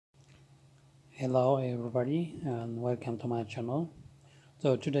Hello everybody and welcome to my channel.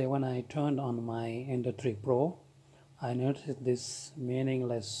 So today when I turned on my Ender-3 Pro, I noticed this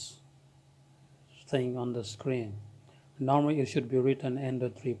meaningless thing on the screen. Normally it should be written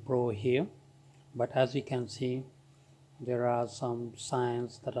Ender-3 Pro here, but as you can see there are some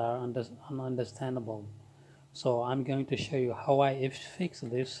signs that are ununderstandable. So I'm going to show you how I fix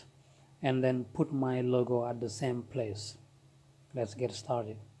this and then put my logo at the same place. Let's get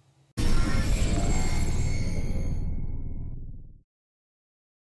started.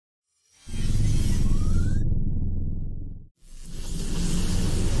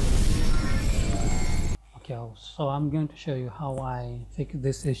 Okay, so I'm going to show you how I fix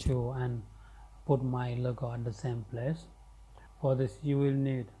this issue and put my logo at the same place. For this you will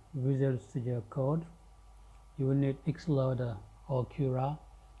need Visual Studio Code, you will need Xloader or Cura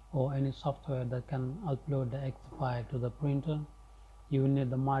or any software that can upload the X file to the printer. You will need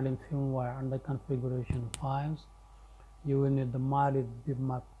the Marlin firmware and the configuration files. You will need the Marlin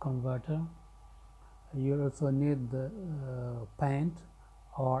Bitmap converter. You also need the Paint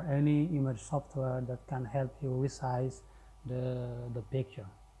or any image software that can help you resize the picture.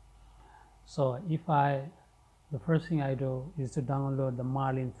 So the first thing I do is to download the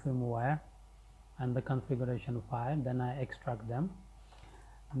Marlin firmware and the configuration file, then I extract them.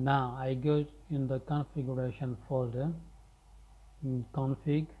 Now I go in the configuration folder, in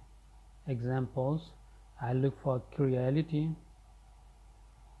config, examples, I look for Creality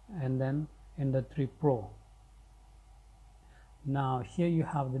and then Ender-3 Pro. Now here you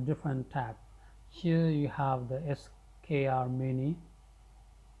have the different tabs. Here you have the SKR Mini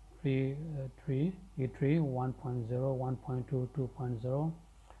 3 E3 1.0, 1.2, 2.0.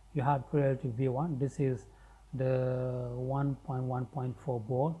 You have Creality V1. This is the 1.1.4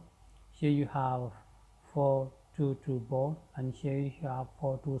 board. Here you have 422 board, and here you have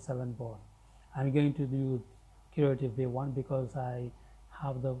 427 board. I'm going to use Creality V1 because I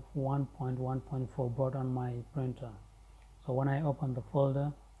have the 1.1.4 board on my printer. So when I open the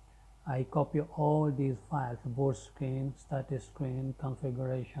folder, I copy all these files: board screen, status screen,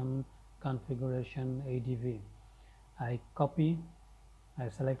 configuration, ADV. I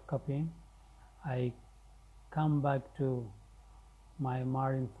select copy, I come back to my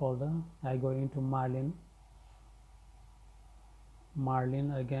Marlin folder, I go into Marlin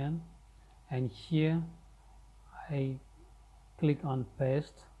again, and here I click on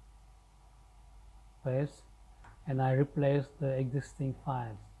paste, and I replace the existing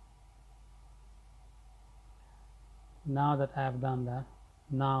files. Now that I have done that,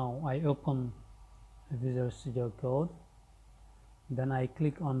 now I open Visual Studio Code, then I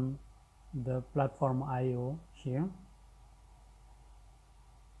click on the platform IO here,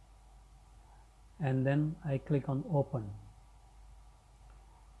 and then I click on open.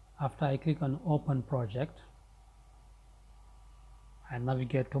 After I click on open project, I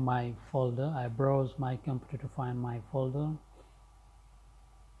navigate to my folder, I browse my computer to find my folder.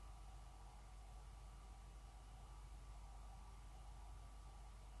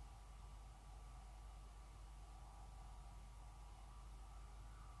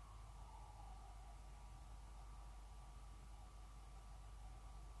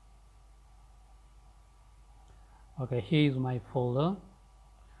 Okay, here is my folder.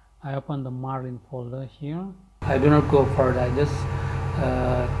 I open the Marlin folder here. I do not go further, I just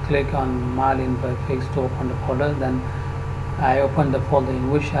click on Marlin backfix to open the folder. Then I open the folder in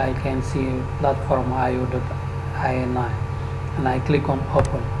which I can see platform io.ini, and I click on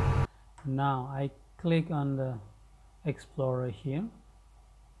open. Now I click on the Explorer here.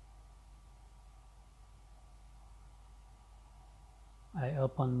 I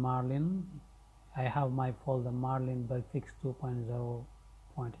open Marlin. I have my folder Marlin backfix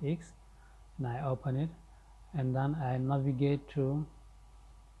 2.0.x, and I open it, and then I navigate to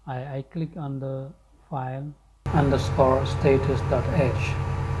I click on the file underscore status.h.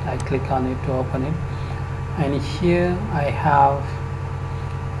 I click on it to open it, and here I have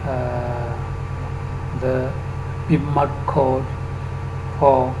the Bitmap code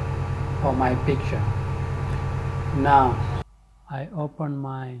for my picture. Now I open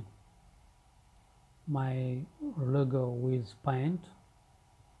my logo with Paint.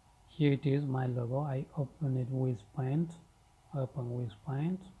 Here it is, my logo. I open it with Paint,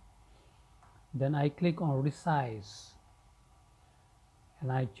 then I click on resize,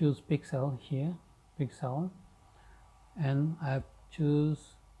 and I choose pixel here, and I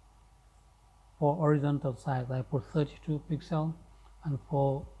choose for horizontal size I put 32 pixel, and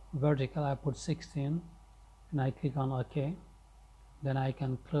for vertical I put 16, and I click on OK. Then I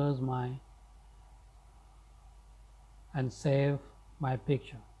can close and save my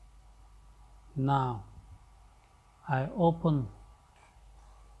picture. Now I open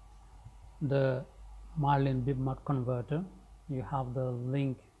the Marlin bitmap converter. You have the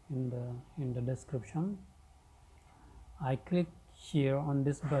link in the description. I click here on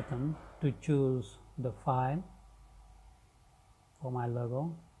this button to choose the file for my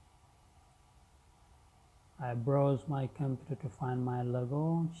logo. I browse my computer to find my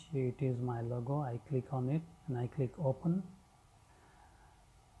logo. Here it is, my logo. I click on it and I click open.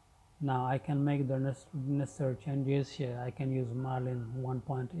 Now I can make the necessary changes here. I can use Marlin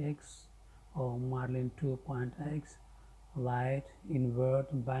 1.x or Marlin 2.x, light, invert,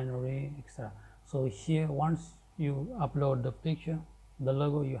 binary, etc. So here, once you upload the picture, the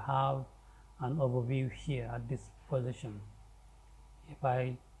logo, you have an overview here at this position. If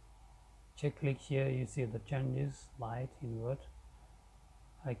I click here, you see the changes: light, invert.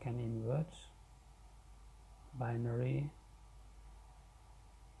 I can invert, binary.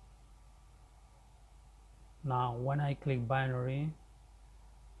 Now when I click binary,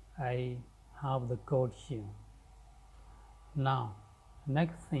 I have the code here. Now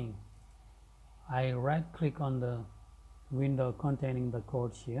next thing, I right click on the window containing the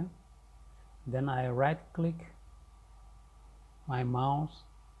code here, then I right click my mouse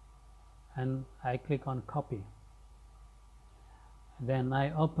and I click on copy. Then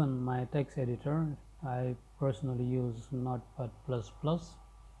I open my text editor. I personally use Notepad++.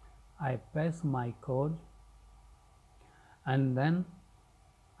 I paste my code and then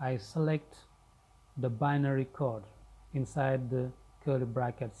I select the binary code inside the curly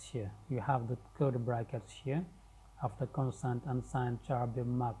brackets here. You have the curly brackets here. After constant, unsigned, char,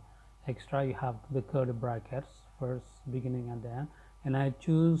 bitmap, extra, you have the curly brackets, first, beginning and the end. And I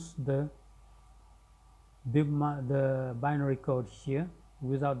choose the binary code here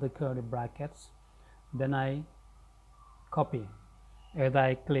without the curly brackets. Then I copy. Either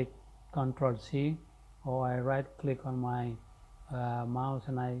I click Ctrl+C or I right click on my mouse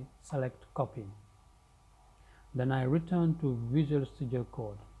and I select copy. Then I return to Visual Studio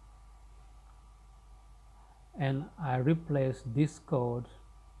Code and I replace this code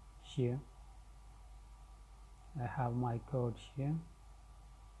here. I have my code here.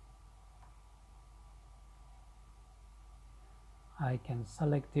 I can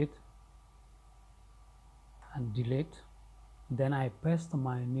select it and delete. Then I paste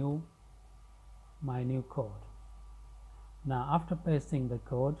my new code. Now after pasting the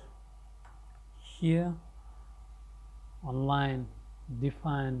code here on line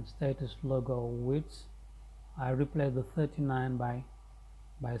define status logo width, I replace the 39 by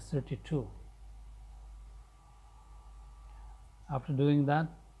 32. After doing that,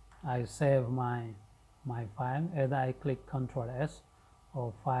 I save my file. Either I click Ctrl+S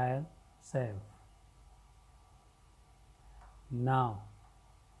or File, Save. Now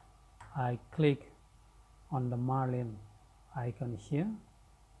I click on the Marlin icon here,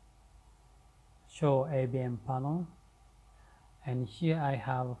 show ABM panel, and here I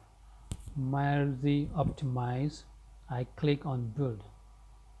have mildly optimize. I click on build,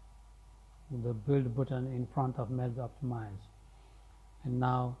 the build button in front of mildly optimize, and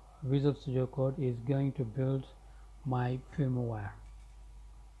now Visual Studio Code is going to build my firmware.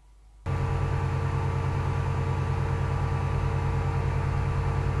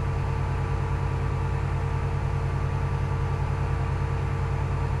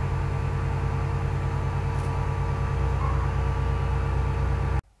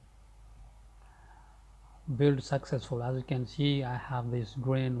 Build successful. As you can see, I have this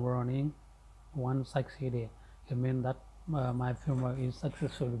green running. One succeeded. It means that my firmware is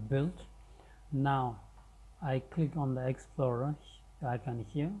successfully built. Now I click on the Explorer icon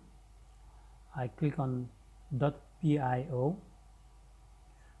here. I click on .pio.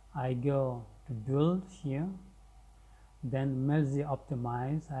 I go to build here. Then Melody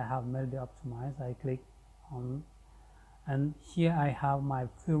Optimize. I have Melody Optimize. I click on, and here I have my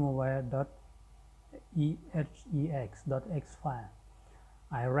firmware.ehex.x file.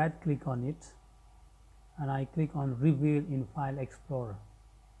 I right click on it and I click on Reveal in File Explorer,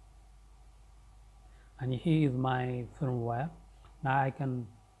 and here is my firmware. Now I can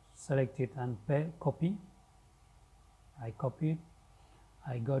select it and copy. I copy it.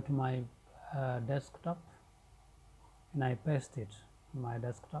 I go to my desktop and I paste it in my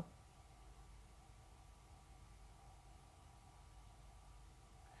desktop.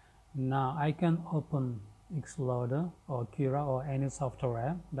 Now I can open Xloader or Cura or any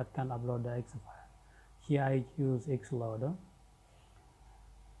software that can upload the exe file. Here I use Xloader.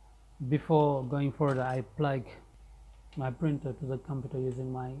 Before going further, I plug my printer to the computer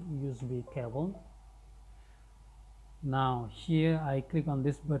using my USB cable. Now here I click on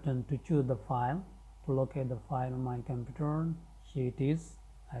this button to choose the file, to locate the file on my computer. Here it is.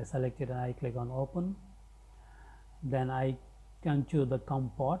 I select it and I click on open. Then I can choose the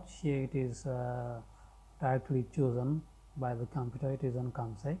COM port. Here it is directly chosen by the computer. It is on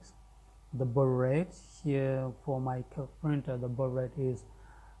COM6. The baud rate here for my printer, the baud rate is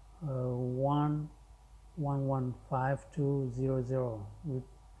 115200. It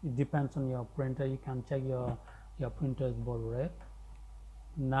depends on your printer. You can check your printer's baud rate.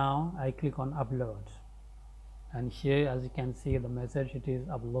 Now I click on upload, and here as you can see the message, it is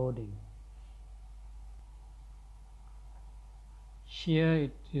uploading. Here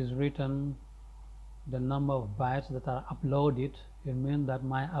it is written the number of bytes that are uploaded. It means that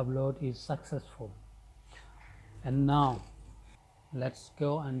my upload is successful. And now let's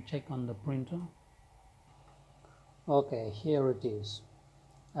go and check on the printer. Okay, here it is.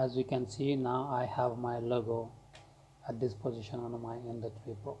 As you can see, now I have my logo at this position on my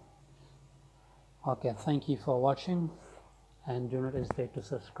Ender-3 Pro. Okay, thank you for watching, and do not hesitate to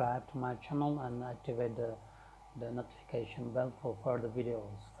subscribe to my channel and activate the notification bell for further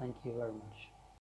videos. Thank you very much.